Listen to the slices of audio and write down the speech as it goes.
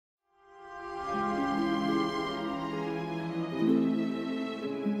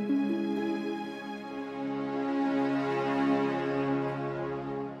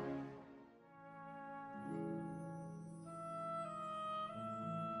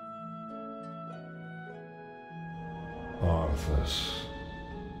Arthas.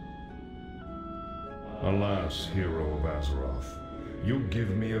 Alas, hero of Azeroth, you give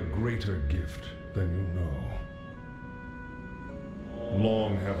me a greater gift than you know.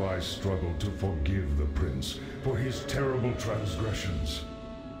 Long have I struggled to forgive the prince for his terrible transgressions.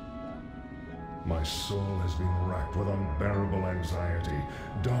 My soul has been racked with unbearable anxiety,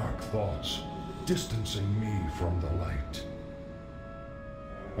 dark thoughts, distancing me from the light.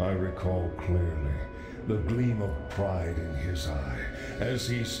 I recall clearly the gleam of pride in his eye as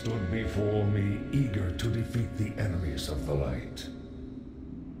he stood before me, eager to defeat the enemies of the light.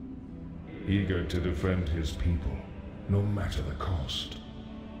 Eager to defend his people, no matter the cost.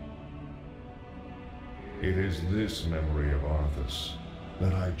 It is this memory of Arthas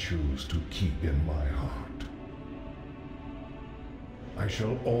that I choose to keep in my heart. I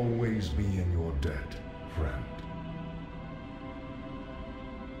shall always be in your debt